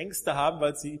irgendwelche Ängste haben,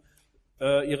 weil sie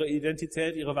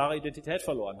ihre wahre Identität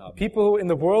verloren haben. People in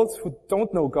the world who don't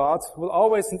know God will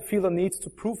always feel the need to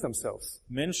prove themselves.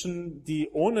 Menschen, die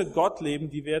ohne Gott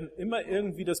leben, die werden immer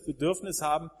irgendwie das Bedürfnis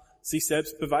haben, sich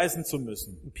selbst beweisen zu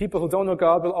müssen. People who don't know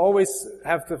God will always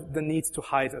have the need to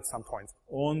hide at some point.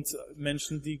 Und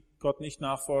Menschen, die Gott nicht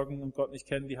nachfolgen und Gott nicht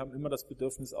kennen, die haben immer das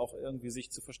Bedürfnis, auch irgendwie sich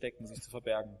zu verstecken, sich zu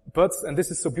verbergen. But, and this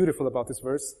is so beautiful about this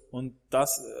verse, Und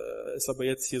das ist aber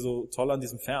jetzt hier so toll an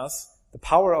diesem Vers. the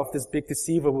power of this big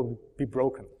deceiver will be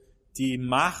broken. Die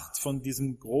Macht von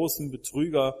diesem großen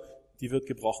Betrüger, die wird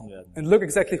gebrochen werden. And look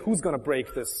exactly who's going to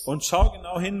break this. Und schau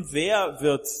genau hin, wer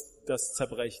wird das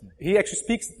zerbrechen.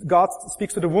 God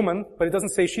speaks to the woman, but he doesn't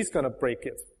say she's going to break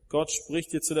it. Gott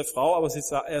spricht hier zu der Frau, aber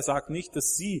er sagt nicht,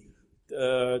 dass sie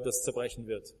das zerbrechen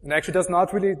wird. And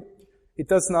actually it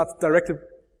does not directly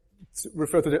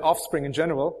refer to the offspring in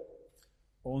general.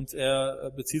 Und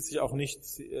er bezieht sich auch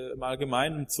nicht im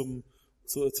Allgemeinen zu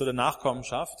der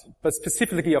Nachkommenschaft, But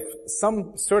specifically of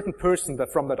some certain person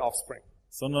from that offspring.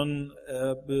 sondern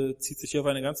er bezieht sich hier auf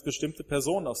eine ganz bestimmte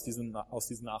Person aus diesen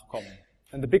Nachkommen.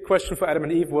 And the big question for Adam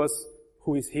and Eve was,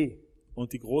 who is he?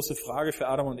 Und die große Frage für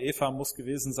Adam und Eva muss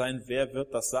gewesen sein, wer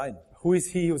wird das sein? Who is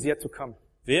he who's yet to come?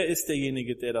 Wer ist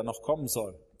derjenige, der da noch kommen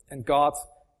soll? And God,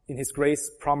 in his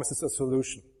grace, promises a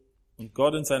solution. Und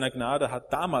Gott in seiner Gnade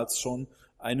hat damals schon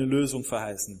eine Lösung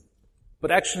verheißen.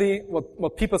 But actually,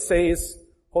 what people say is,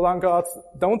 hold on, God,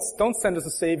 don't send us a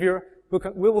savior.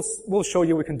 We'll show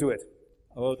you we can do it.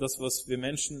 Aber das, was wir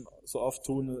Menschen so oft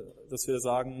tun, dass wir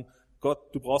sagen, Gott,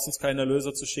 du brauchst uns keinen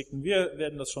Erlöser zu schicken. Wir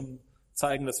werden das schon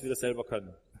zeigen, dass wir das selber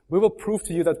können. We will prove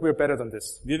to you that we're better than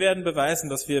this. Wir werden beweisen,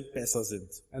 dass wir besser sind.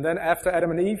 And then after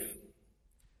Adam and Eve,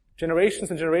 generations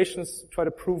and generations try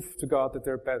to prove to God that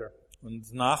they're better.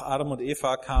 Und nach Adam und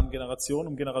Eva kamen Generation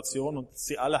um Generation und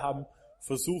sie alle haben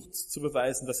versucht zu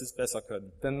beweisen, dass sie es besser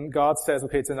können. Then God says,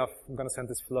 okay, it's enough. I'm going to send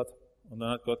this flood. Und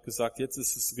dann hat Gott gesagt, jetzt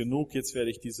ist es genug, jetzt werde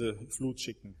ich diese Flut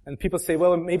schicken. And people say,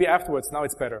 well, maybe afterwards, now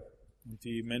it's better. Und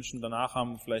die Menschen danach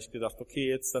haben vielleicht gedacht, okay,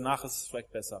 jetzt danach ist es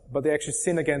vielleicht besser. But they actually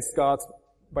sin against God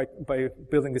by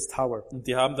building this tower. Und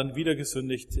die haben dann wieder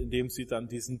gesündigt, indem sie dann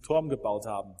diesen Turm gebaut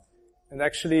haben. And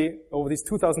actually, over these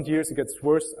 2000 years, it gets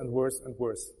worse and worse and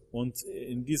worse. Und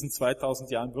in diesen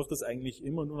 2000 Jahren wird es eigentlich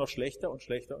immer nur noch schlechter und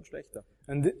schlechter und schlechter.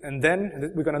 And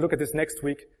then, we're going to look at this next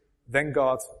week, then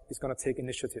God is going to take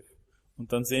initiative.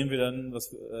 Und dann sehen wir dann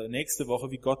nächste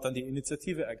Woche, wie Gott dann die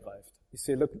Initiative ergreift. You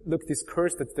say, look, this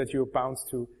curse that you're bound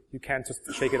to, you can't just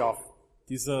shake it off.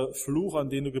 Dieser Fluch, an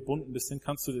den du gebunden bist, den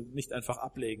kannst du nicht einfach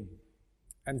ablegen.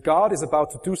 And God is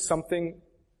about to do something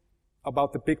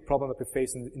about the big problem that we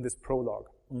face in this prologue.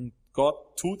 Und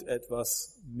Gott tut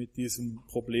etwas mit diesem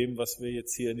Problem, was wir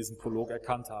jetzt hier in diesem Prolog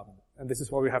erkannt haben. And this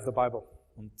is why we have the Bible.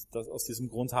 Und aus diesem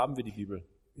Grund haben wir die Bibel.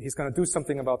 He's going to do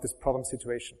something about this problem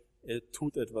situation. Er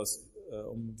tut etwas,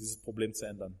 um dieses Problem zu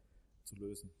ändern, zu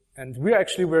lösen. And we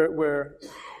actually,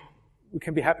 we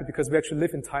can be happy because we actually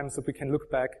live in times that we can look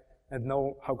back and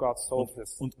know how God solved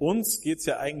this. Und uns geht's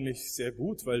ja eigentlich sehr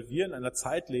gut, weil wir in einer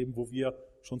Zeit leben, wo wir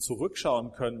schon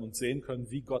zurückschauen können und sehen können,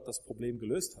 wie Gott das Problem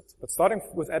gelöst hat. But starting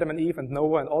with Adam and Eve and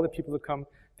Noah and all the people that come,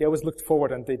 they always looked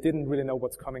forward and they didn't really know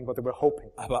what's coming, but they were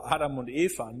hoping. Aber Adam und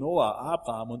Eva, Noah,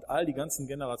 Abraham und all die ganzen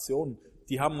Generationen,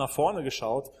 die haben nach vorne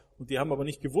geschaut und die haben aber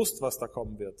nicht gewusst, was da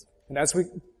kommen wird. And as we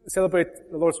celebrate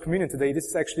the Lord's Communion today, this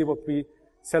is actually what we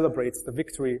celebrate, the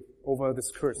victory over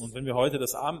this curse. Und wenn wir heute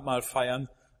das Abendmahl feiern,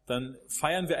 dann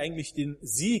feiern wir eigentlich den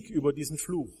Sieg über diesen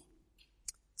Fluch.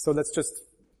 So let's just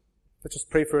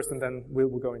pray first and then we'll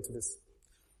go into this.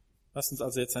 Lasst uns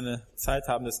also jetzt eine Zeit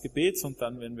haben des Gebets und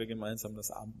dann werden wir gemeinsam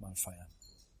das Abendmahl feiern.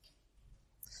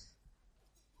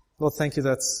 Lord, thank you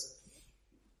that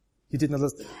you did not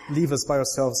leave us by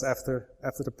ourselves after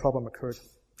the problem occurred.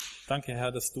 Danke,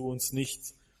 Herr, dass du uns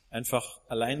nicht einfach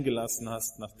allein gelassen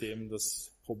hast, nachdem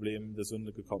das Problem der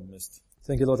Sünde gekommen ist.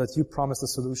 Thank you, Lord, that you promised a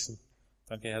solution.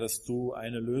 Danke, Herr, dass du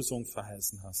eine Lösung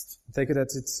verheißen hast. Thank you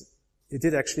that it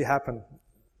did actually happen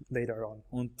later on.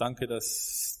 Und danke,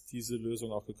 dass diese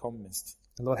Lösung auch gekommen ist.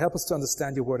 And Lord, help us to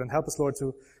understand your word and help us, Lord,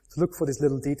 to look for these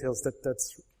little details that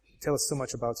tell us so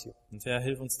much about you. Und Herr,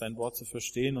 hilf uns, dein Wort zu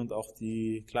verstehen und auch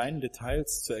die kleinen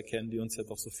Details zu erkennen, die uns ja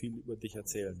doch so viel über dich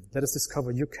erzählen. Let us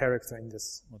discover your character in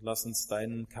this. Und lass uns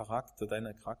deinen Charakter,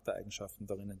 deine Charaktereigenschaften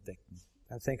darin entdecken.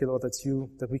 And thank you, Lord,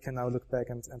 that we can now look back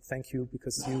and thank you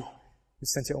because you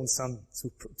sent your own son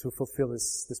to fulfill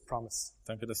this promise.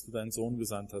 Danke, dass du deinen Sohn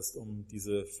gesandt hast, um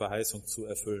diese Verheißung zu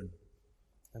erfüllen.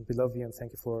 And we love you and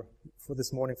thank you for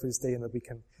this morning, for this day, and that we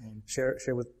can share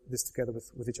this together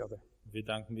with each other. Wir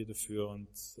danken dir dafür und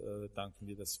danken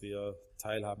dir, dass wir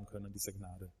teilhaben können an dieser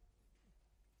Gnade.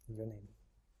 In your name.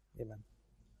 Amen.